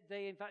idolize.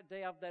 They in fact,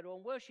 they have their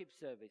own worship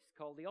service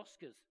called the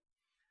Oscars,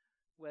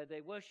 where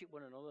they worship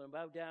one another and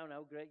bow down.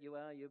 How great you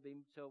are! You've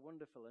been so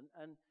wonderful.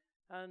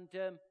 And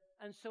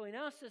so in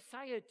our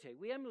society,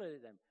 we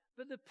emulate them.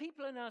 But the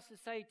people in our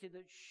society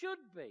that should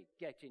be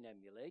getting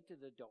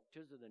emulated, the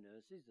doctors or the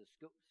nurses, the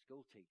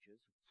school teachers,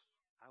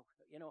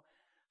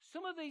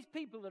 some of these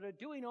people that are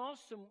doing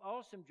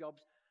awesome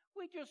jobs,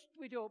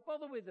 we don't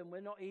bother with them.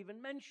 We're not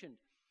even mentioned.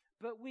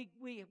 But we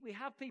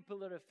have people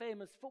that are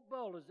famous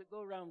footballers that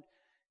go around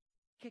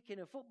kicking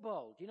a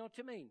football. Do you know what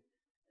I mean?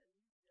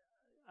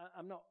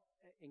 I'm not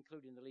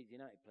including the Leeds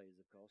United players,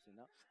 of course, in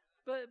that.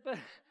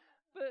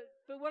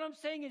 But what I'm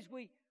saying is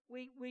we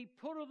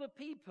put other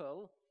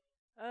people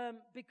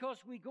because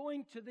we go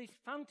into this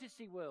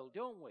fantasy world,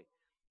 don't we?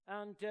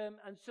 And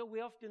so we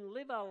often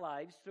live our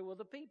lives through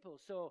other people.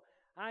 So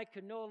I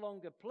can no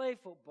longer play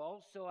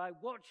football, so I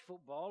watch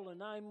football,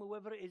 and I'm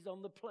whoever it is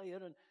on the player,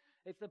 and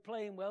if they're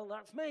playing well,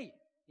 that's me.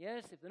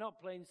 Yes, if they're not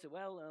playing so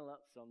well,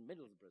 that's on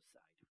Middlesbrough's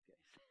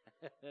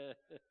side, okay.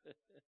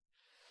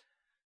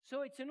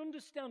 So it's an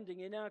understanding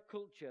in our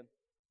culture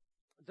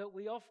that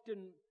we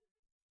often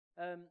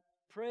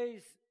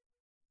praise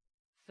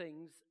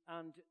things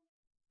and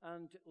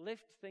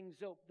lift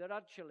things up that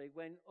actually,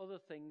 when other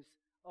things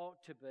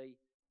ought to be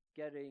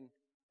getting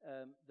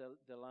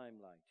the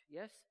limelight.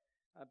 Yes,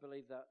 I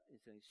believe that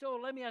is it. So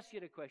let me ask you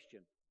the question.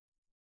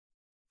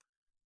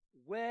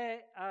 Where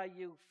are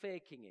you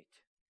faking it?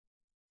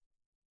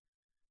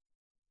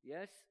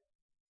 Yes?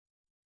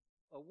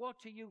 Or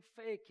what are you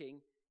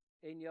faking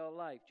in your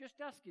life?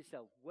 Just ask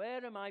yourself,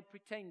 where am I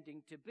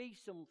pretending to be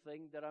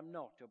something that I'm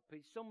not, or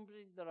be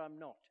somebody that I'm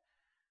not?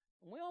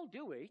 And we all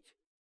do it,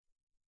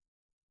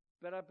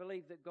 but I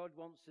believe that God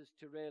wants us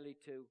to really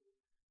to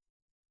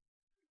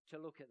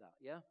look at that,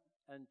 yeah?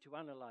 And to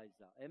analyze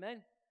that.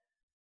 Amen?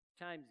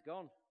 Time's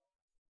gone.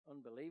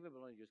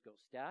 Unbelievable, I just got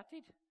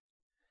started.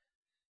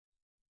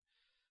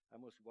 I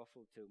must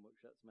waffle too much,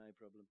 that's my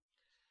problem.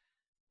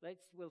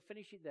 We'll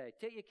finish it there.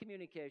 Take your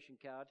communication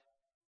card,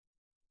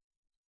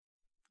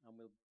 and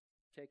we'll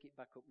take it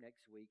back up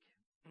next week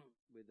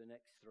with the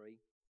next three.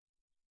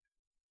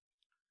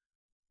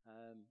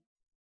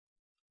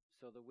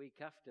 So the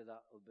week after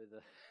that will be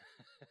the...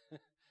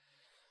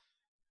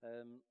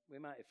 we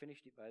might have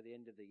finished it by the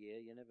end of the year,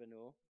 you never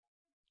know.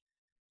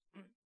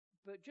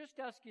 But just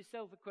ask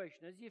yourself a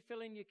question. As you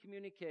fill in your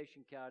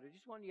communication card, I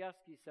just want you to ask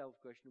yourself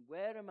a question.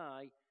 Where am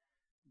I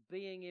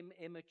being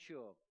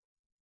immature?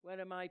 Where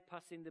am I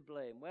passing the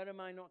blame? Where am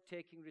I not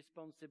taking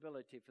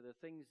responsibility for the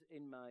things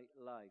in my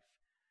life?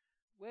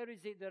 Where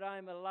is it that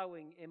I'm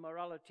allowing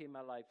immorality in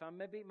my life? And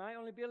maybe it might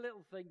only be a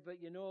little thing,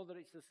 but you know that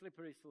it's a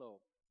slippery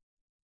slope.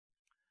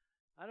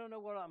 I don't know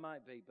what that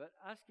might be, but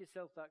ask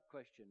yourself that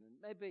question. And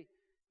maybe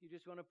you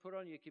just want to put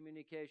on your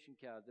communication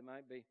card. There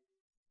might be,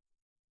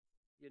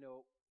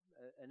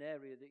 an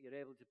area that you're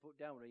able to put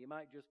down, or you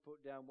might just put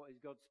down what is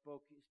God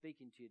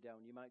speaking to you down.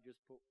 You might just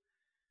put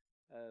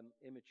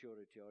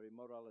immaturity or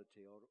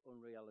immorality or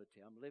unreality.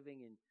 I'm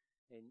living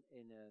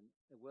in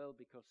a world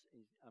because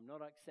I'm not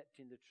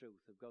accepting the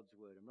truth of God's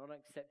word. I'm not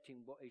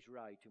accepting what is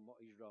right and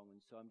what is wrong, and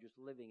so I'm just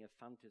living a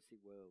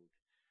fantasy world.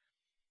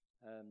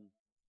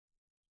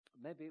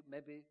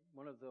 Maybe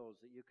one of those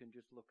that you can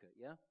just look at,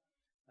 yeah?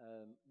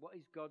 What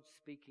is God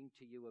speaking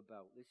to you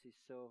about? This is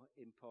so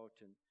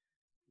important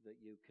that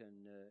you can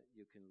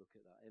look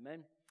at that.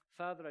 Amen?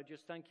 Father, I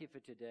just thank you for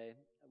today.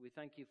 We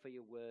thank you for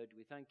your word.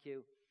 We thank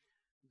you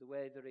the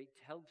way that it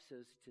helps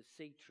us to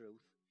see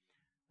truth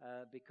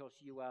because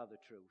you are the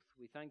truth.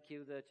 We thank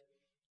you that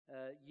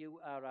you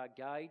are our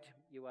guide,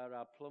 you are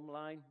our plumb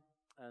line,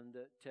 and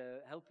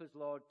that help us,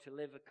 Lord, to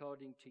live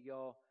according to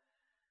your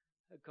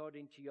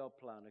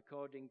plan,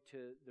 according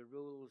to the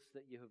rules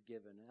that you have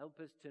given. Help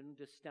us to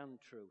understand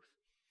truth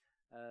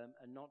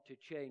and not to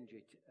change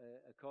it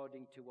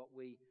according to what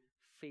we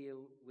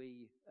feel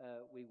we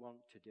want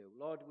to do.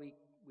 Lord, we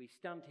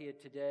stand here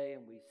today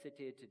and we sit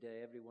here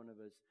today, every one of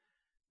us,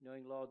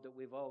 knowing, Lord, that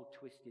we've all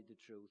twisted the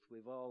truth.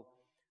 We've all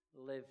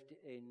lived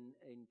in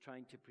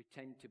trying to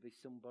pretend to be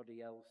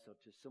somebody else or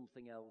to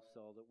something else,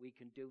 or that we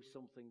can do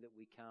something that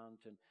we can't.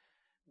 And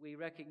we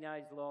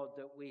recognize, Lord,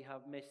 that we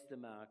have missed the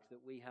mark, that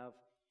we have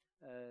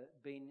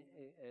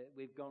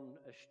we've gone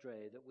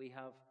astray, that we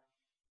have,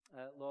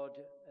 Lord,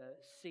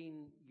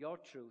 seen your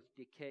truth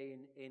decay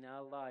in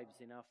our lives,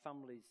 in our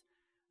families.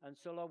 And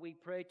so, Lord, we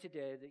pray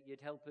today that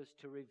you'd help us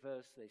to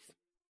reverse this.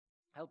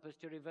 Help us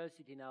to reverse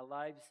it in our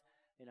lives,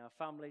 in our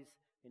families,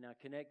 in our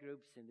connect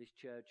groups, in this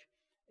church,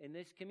 in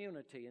this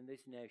community, in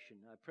this nation.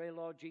 I pray,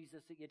 Lord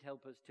Jesus, that you'd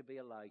help us to be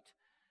a light,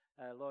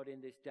 Lord,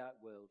 in this dark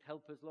world.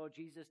 Help us, Lord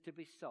Jesus, to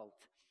be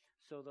salt,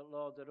 so that,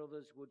 Lord, that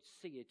others would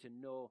see it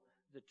and know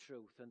the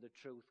truth, and the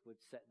truth would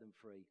set them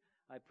free.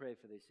 I pray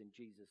for this in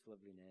Jesus'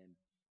 lovely name.